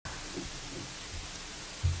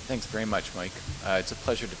Thanks very much, Mike. It's a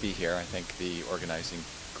pleasure to be here. I thank the organizing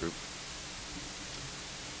group.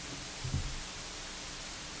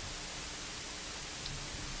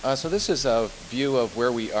 So this is a view of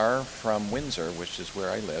where we are from Windsor, which is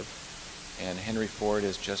where I live. And Henry Ford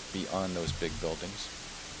is just beyond those big buildings.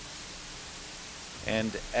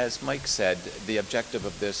 And as Mike said, the objective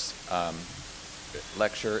of this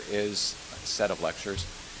lecture set of lectures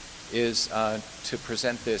is to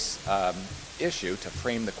present this issue, to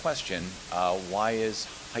frame the question, why is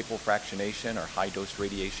hypofractionation or high dose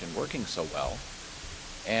radiation working so well?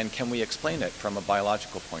 And can we explain it from a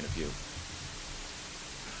biological point of view?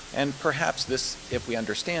 And perhaps this, if we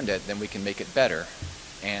understand it, then we can make it better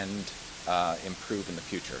and improve in the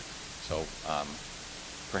future. So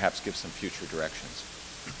perhaps give some future directions.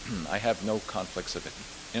 I have no conflicts of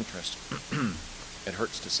interest. It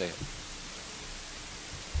hurts to say it.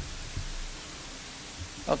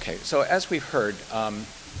 Okay, so as we've heard,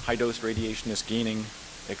 high-dose radiation is gaining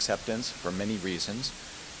acceptance for many reasons.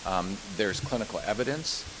 There's clinical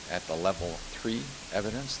evidence at the level 3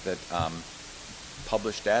 evidence that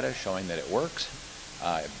published data showing that it works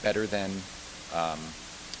better than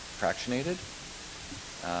fractionated.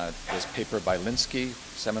 This paper by Linsky,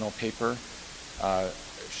 seminal paper,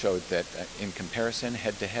 showed that in comparison,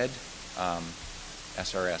 head-to-head,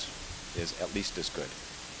 SRS is at least as good,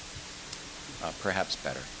 perhaps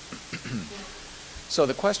better. So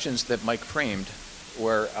the questions that Mike framed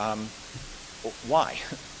were, why?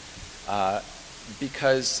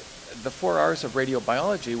 Because the 4 R's of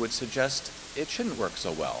radiobiology would suggest it shouldn't work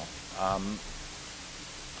so well.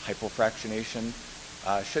 Hypofractionation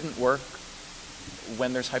shouldn't work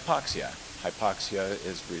when there's hypoxia. Hypoxia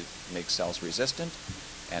makes cells resistant,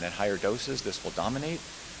 and at higher doses this will dominate.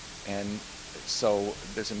 And so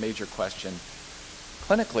there's a major question.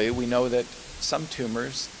 Clinically, we know that some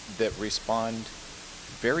tumors that respond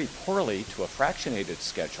very poorly to a fractionated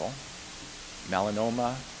schedule,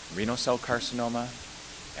 melanoma, renal cell carcinoma,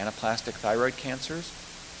 anaplastic thyroid cancers,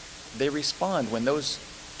 they respond when those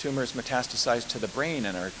tumors metastasize to the brain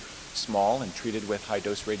and are small and treated with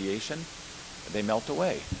high-dose radiation, they melt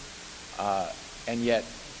away. And yet,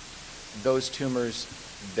 those tumors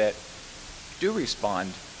that do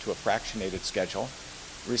respond to a fractionated schedule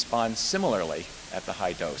respond similarly at the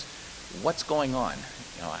high dose. What's going on?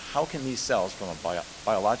 How can these cells, from a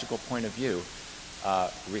biological point of view,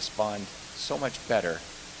 respond so much better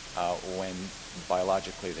when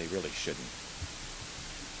biologically they really shouldn't?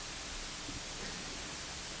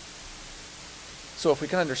 So if we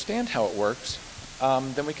can understand how it works,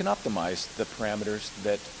 then we can optimize the parameters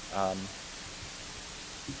that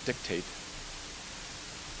dictate.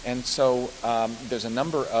 And so there's a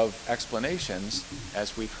number of explanations,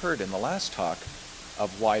 as we've heard in the last talk,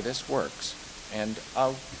 of why this works. And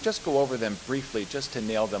I'll just go over them briefly just to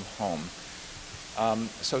nail them home.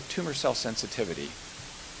 So tumor cell sensitivity.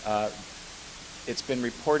 It's been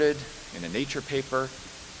reported in a Nature paper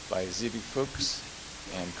by Zivy-Fuchs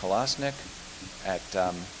and Kolosnik at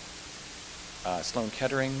Sloan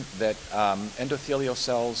Kettering that endothelial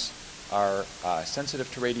cells are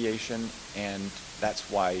sensitive to radiation, and that's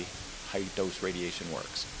why high-dose radiation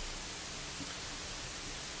works.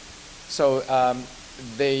 So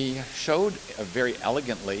they showed very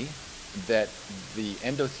elegantly that the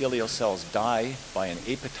endothelial cells die by an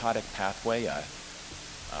apoptotic pathway, a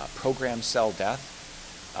programmed cell death,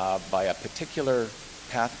 by a particular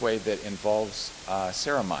pathway that involves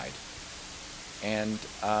ceramide. And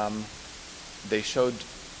they showed,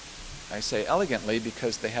 I say elegantly,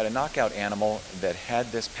 because they had a knockout animal that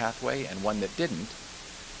had this pathway and one that didn't.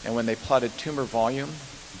 And when they plotted tumor volume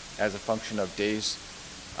as a function of days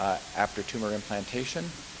after tumor implantation,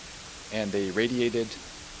 and they radiated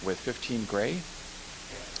with 15 gray,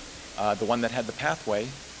 the one that had the pathway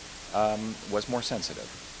was more sensitive.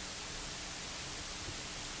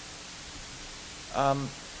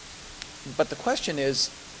 But the question is,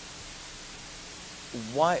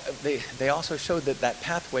 why? They also showed that that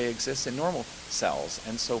pathway exists in normal cells,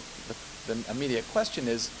 and so the immediate question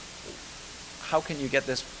is, how can you get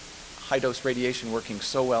this high-dose radiation working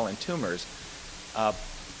so well in tumors,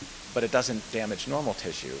 but it doesn't damage normal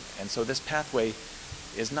tissue? And so this pathway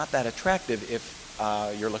is not that attractive if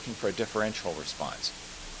you're looking for a differential response.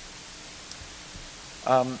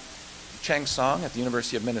 Chang Song at the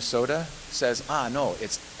University of Minnesota says, no,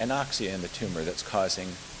 it's anoxia in the tumor that's causing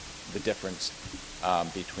the difference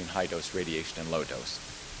between high-dose radiation and low-dose.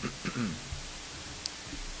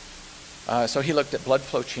 So he looked at blood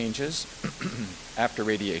flow changes after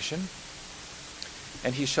radiation,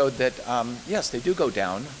 and he showed that, yes, they do go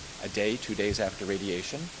down a day, 2 days after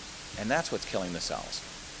radiation, and that's what's killing the cells.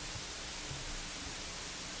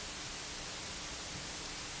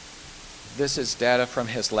 This is data from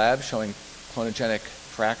his lab showing clonogenic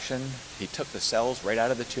fraction. He took the cells right out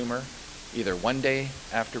of the tumor, either 1 day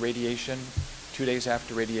after radiation, 2 days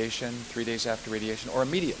after radiation, 3 days after radiation, or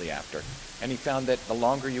immediately after. And he found that the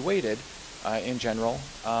longer you waited, in general,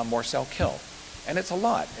 more cell kill. And it's a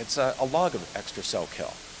lot. It's a log of extra cell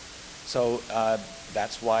kill. So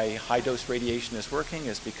that's why high-dose radiation is working,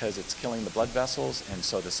 is because it's killing the blood vessels, and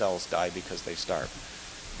so the cells die because they starve.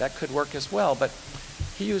 That could work as well, but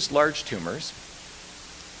he used large tumors,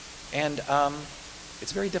 and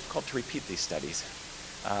it's very difficult to repeat these studies.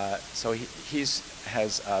 So he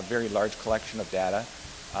has a very large collection of data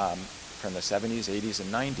from the 70s, 80s,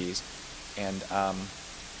 and 90s, and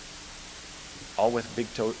all with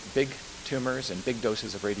big tumors and big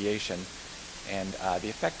doses of radiation, and the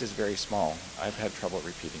effect is very small. I've had trouble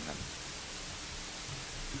repeating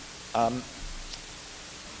them.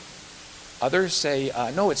 Others say,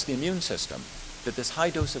 no, it's the immune system, that this high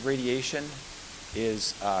dose of radiation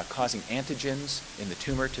is causing antigens in the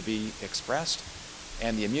tumor to be expressed,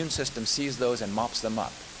 and the immune system sees those and mops them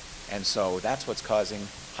up. And so that's what's causing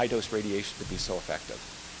high-dose radiation to be so effective.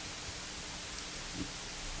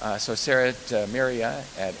 So Sarah Maria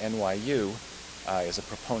at NYU is a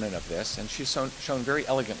proponent of this, and she's shown very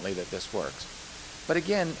elegantly that this works. But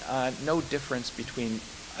again, no difference between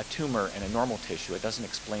a tumor and a normal tissue. It doesn't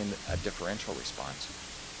explain a differential response.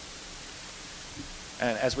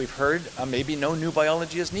 And as we've heard, maybe no new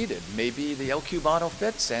biology is needed. Maybe the LQ model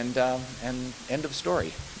fits, and end of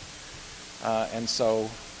story. And so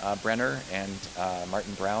Brenner and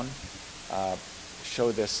Martin Brown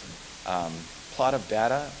show this plot of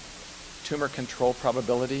data, tumor control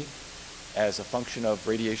probability as a function of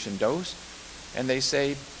radiation dose. And they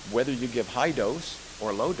say whether you give high dose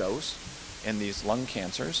or low dose in these lung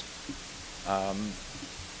cancers,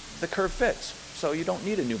 the curve fits. So you don't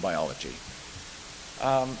need a new biology.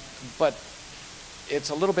 But it's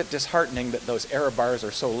a little bit disheartening that those error bars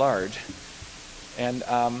are so large. And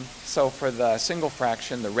so for the single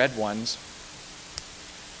fraction, the red ones,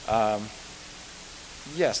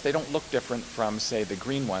 yes, they don't look different from, say, the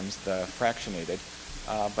green ones, the fractionated,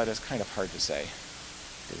 but it's kind of hard to say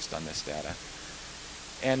based on this data.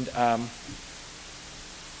 And let's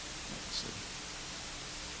see.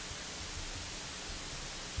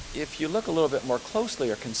 If you look a little bit more closely,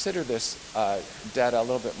 or consider this data a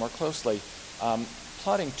little bit more closely,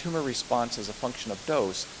 plotting tumor response as a function of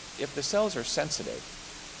dose, if the cells are sensitive,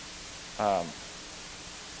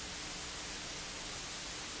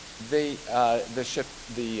 the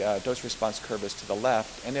dose response curve is to the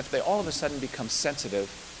left, and if they all of a sudden become sensitive,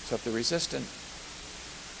 so if they're resistant,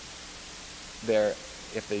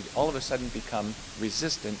 if they all of a sudden become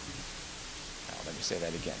resistant, let me say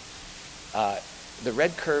that again. The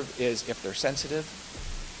red curve is if they're sensitive.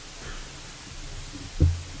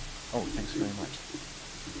 Oh, thanks very much.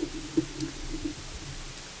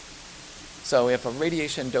 So if a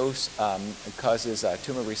radiation dose causes a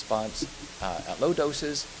tumor response at low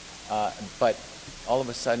doses, but all of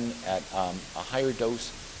a sudden at a higher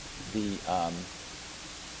dose, the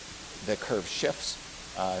curve shifts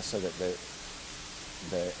so that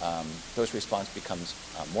the dose response becomes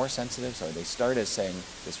more sensitive. So they start as saying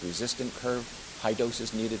this resistant curve, high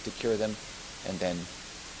doses needed to cure them, and then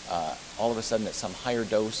all of a sudden at some higher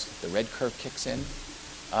dose, the red curve kicks in.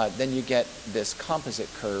 Then you get this composite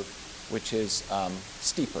curve, which is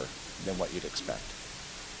steeper than what you'd expect.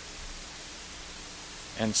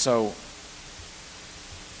 And so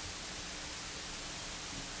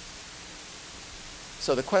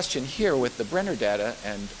the question here with the Brenner data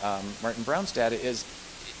and Martin Brown's data is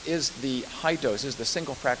the high dose, is the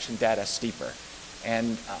single fraction data steeper?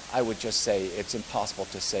 And I would just say it's impossible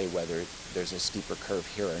to say whether there's a steeper curve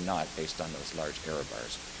here or not based on those large error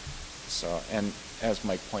bars. So, and as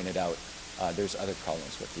Mike pointed out, there's other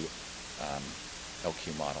problems with the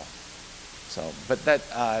LQ model. So, but that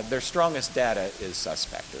their strongest data is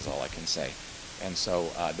suspect, is all I can say. And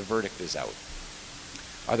so the verdict is out.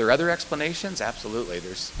 Are there other explanations? Absolutely.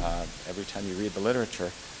 There's every time you read the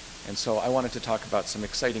literature. And so I wanted to talk about some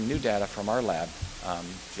exciting new data from our lab.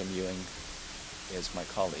 Jim Ewing is my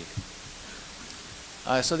colleague.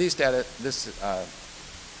 So these data, this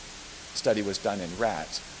study was done in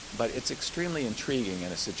rats, but it's extremely intriguing,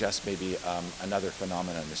 and it suggests maybe another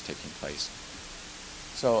phenomenon is taking place.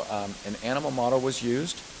 So an animal model was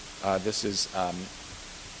used. This is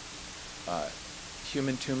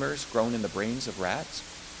human tumors grown in the brains of rats.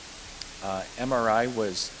 MRI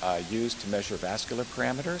was used to measure vascular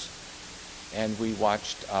parameters, and we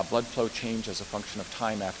watched blood flow change as a function of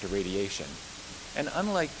time after radiation. And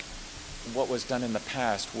unlike what was done in the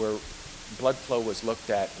past, where blood flow was looked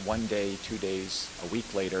at 1 day, 2 days, a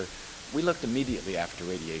week later, we looked immediately after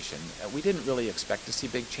radiation. We didn't really expect to see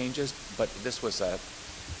big changes, but this was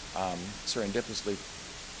serendipitously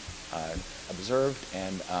observed,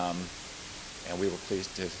 and we were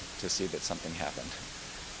pleased to see that something happened.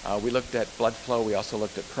 We looked at blood flow. We also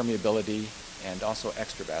looked at permeability and also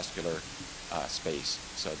extravascular space,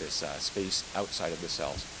 so this space outside of the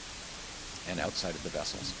cells and outside of the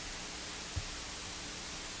vessels.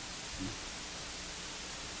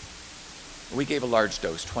 We gave a large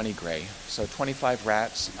dose, 20 gray, so 25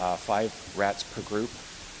 rats, 5 rats per group,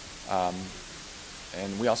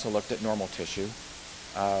 and we also looked at normal tissue.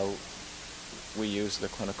 We used the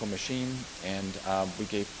clinical machine, and we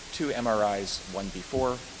gave 2 MRIs, one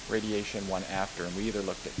before radiation, one after, and we either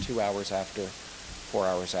looked at 2 hours after, 4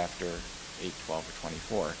 hours after, 8, 12, or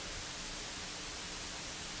 24.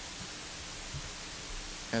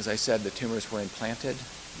 As I said, the tumors were implanted.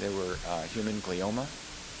 They were human glioma.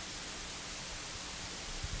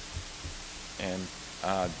 And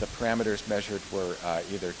the parameters measured were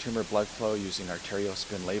either tumor blood flow using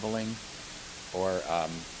arteriospin labeling or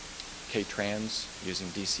K-trans using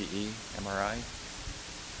DCE MRI.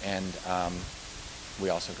 And we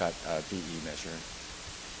also got a VE measure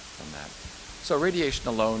from that. So radiation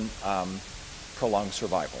alone prolongs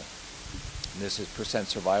survival. And this is %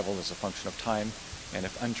 survival as a function of time. And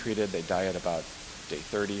if untreated, they die at about day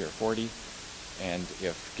 30 or 40. And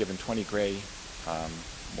if given 20 gray,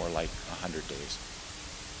 more like 100 days.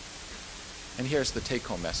 And here's the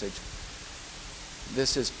take-home message.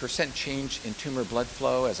 This is % change in tumor blood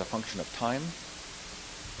flow as a function of time.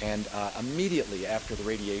 And immediately after the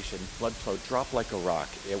radiation, blood flow dropped like a rock.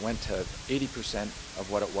 It went to 80% of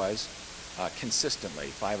what it was consistently,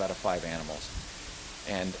 5 out of 5 animals.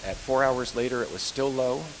 And at 4 hours later, it was still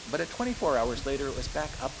low. But at 24 hours later, it was back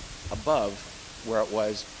up above where it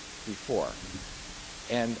was before.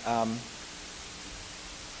 And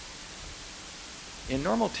in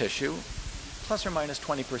normal tissue, plus or minus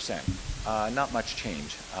 20%, not much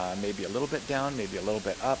change. Maybe a little bit down, maybe a little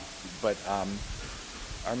bit up, but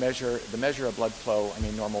the measure of blood flow,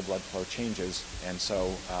 normal blood flow changes, and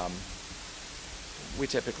so we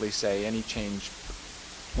typically say any change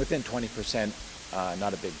within 20%,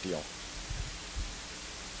 not a big deal.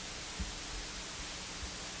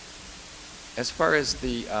 As far as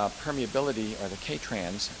the permeability or the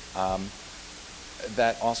K-trans,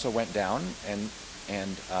 that also went down, and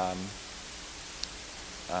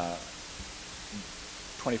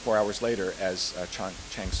 24 hours later, as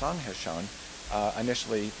Chang Song has shown,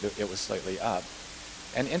 initially it was slightly up.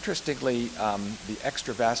 And interestingly, the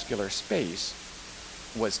extravascular space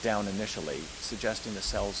was down initially, suggesting the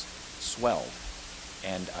cells swelled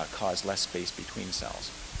and caused less space between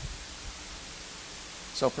cells.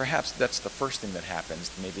 So perhaps that's the first thing that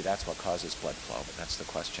happens. Maybe that's what causes blood flow, but that's the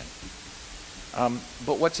question.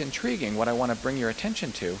 But what's intriguing, what I want to bring your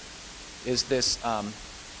attention to, is this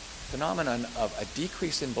phenomenon of a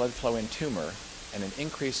decrease in blood flow in tumor and an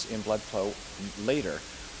increase in blood flow later,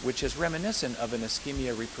 which is reminiscent of an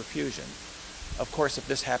ischemia reperfusion. Of course, if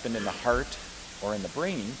this happened in the heart or in the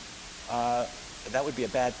brain, that would be a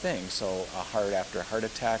bad thing. So a heart after a heart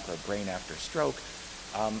attack or brain after stroke,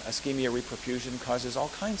 ischemia reperfusion causes all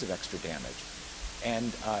kinds of extra damage.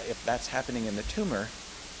 And if that's happening in the tumor,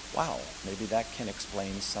 wow, maybe that can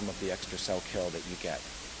explain some of the extra cell kill that you get.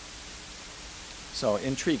 So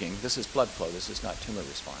intriguing. This is blood flow. This is not tumor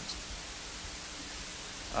response.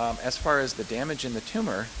 As far as the damage in the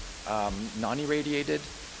tumor, non-irradiated,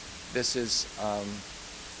 this is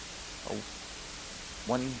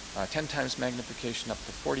 10 times magnification up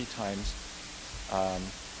to 40 times.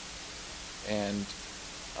 And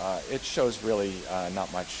it shows really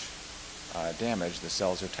not much damage. The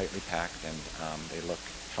cells are tightly packed, and they look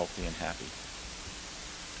healthy and happy.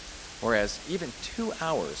 Whereas even 2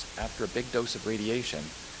 hours after a big dose of radiation,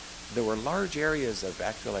 there were large areas of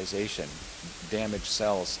vascularization, damaged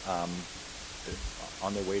cells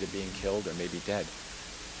on their way to being killed or maybe dead.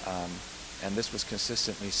 And this was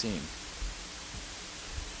consistently seen.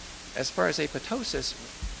 As far as apoptosis,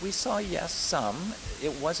 we saw, yes, some.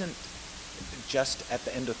 It wasn't just at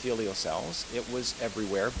the endothelial cells. It was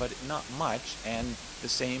everywhere, but not much, and the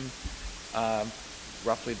same,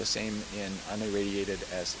 roughly the same in unirradiated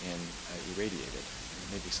as in irradiated.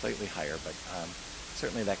 Maybe slightly higher, but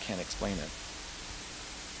certainly that can't explain it.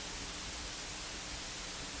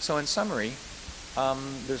 So in summary,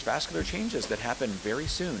 there's vascular changes that happen very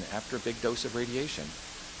soon after a big dose of radiation.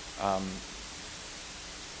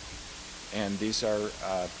 And these are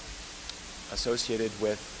associated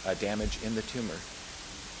with damage in the tumor.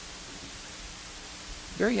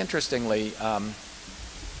 Very interestingly,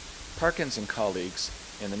 Parkins and colleagues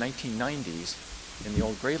in the 1990s in the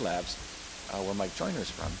old Gray labs, where Mike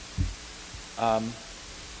Joyner's from,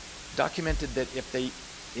 documented that if they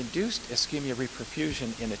induced ischemia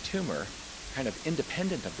reperfusion in a tumor, kind of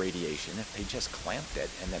independent of radiation, if they just clamped it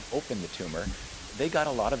and then opened the tumor, they got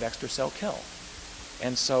a lot of extra cell kill.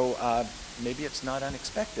 And so maybe it's not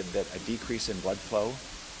unexpected that a decrease in blood flow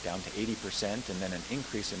down to 80% and then an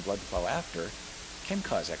increase in blood flow after can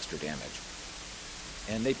cause extra damage.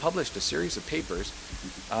 And they published a series of papers,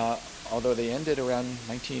 although they ended around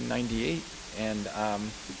 1998 and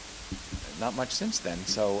not much since then.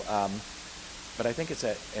 So, but I think it's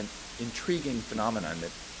an intriguing phenomenon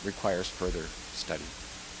that requires further study.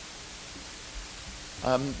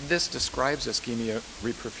 This describes ischemia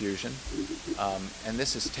reperfusion, and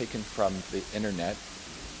this is taken from the internet,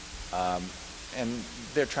 and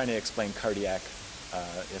they're trying to explain cardiac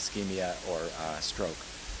ischemia or stroke.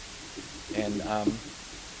 And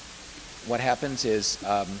what happens is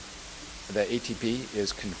the ATP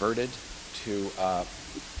is converted to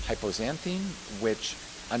hypoxanthine, which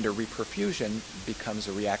under reperfusion becomes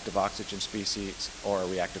a reactive oxygen species or a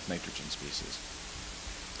reactive nitrogen species.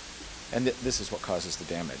 And this is what causes the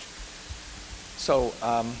damage. So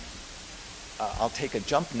I'll take a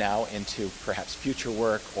jump now into perhaps future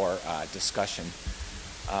work or discussion.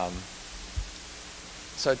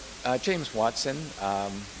 So James Watson,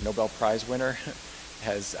 Nobel Prize winner,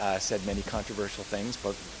 has said many controversial things,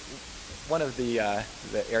 but one of the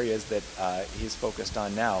areas that he's focused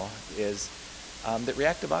on now is that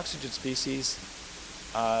reactive oxygen species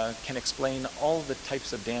can explain all the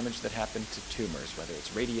types of damage that happen to tumors, whether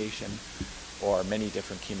it's radiation or many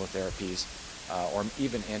different chemotherapies or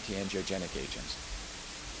even anti-angiogenic agents.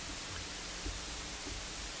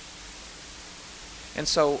 And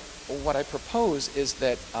so what I propose is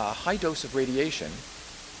that a high dose of radiation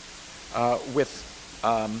with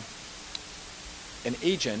an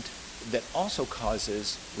agent that also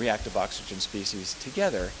causes reactive oxygen species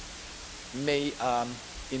together may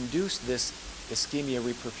induce this ischemia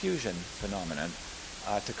reperfusion phenomenon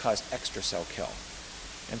to cause extra cell kill.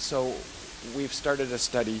 And so we've started a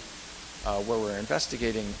study where we're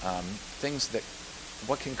investigating things that,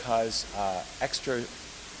 what can cause extra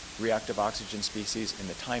reactive oxygen species in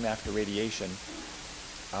the time after radiation,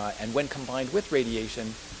 and when combined with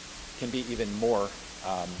radiation can be even more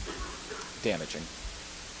damaging.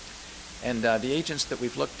 And the agents that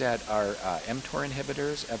we've looked at are mTOR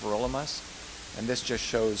inhibitors, everolimus, and this just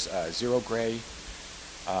shows 0 gray,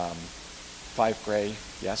 5 gray,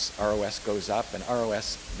 yes, ROS goes up, and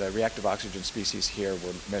ROS, the reactive oxygen species here,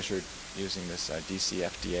 were measured using this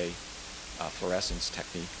DCFDA fluorescence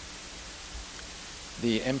technique.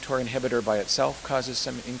 The mTOR inhibitor by itself causes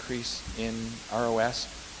some increase in ROS,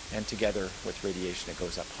 and together with radiation it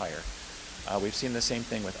goes up higher. We've seen the same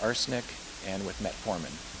thing with arsenic and with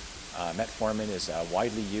metformin. Metformin is a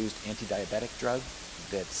widely used anti-diabetic drug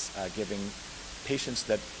that's giving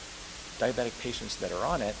diabetic patients that are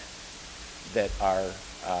on it that are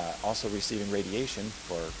also receiving radiation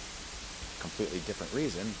for a completely different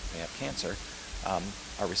reason, they have cancer,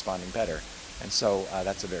 are responding better. And so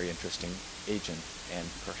that's a very interesting agent, and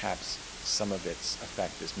perhaps some of its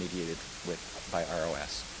effect is mediated by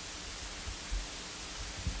ROS.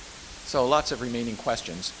 So lots of remaining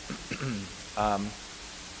questions.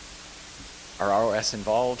 Are ROS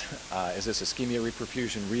involved? Is this ischemia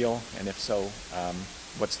reperfusion real? And if so,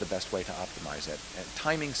 what's the best way to optimize it? And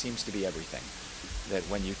timing seems to be everything. That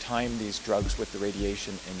when you time these drugs with the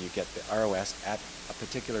radiation and you get the ROS at a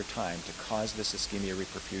particular time to cause this ischemia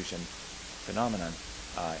reperfusion phenomenon,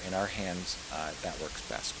 in our hands, that works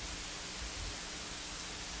best.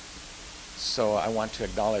 So I want to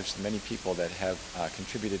acknowledge the many people that have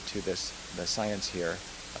contributed to the science here.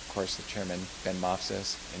 Of course, the chairman, Ben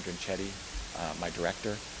Mofsis, Indran Chetty, my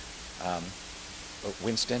director,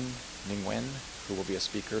 Winston Ning-Wen, who will be a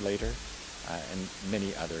speaker later, and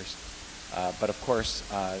many others. But of course,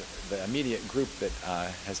 the immediate group that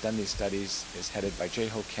has done these studies is headed by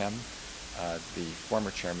Jae-Ho Kim, the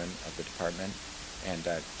former chairman of the department, and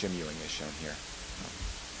Jim Ewing is shown here.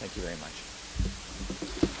 Thank you very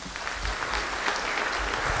much.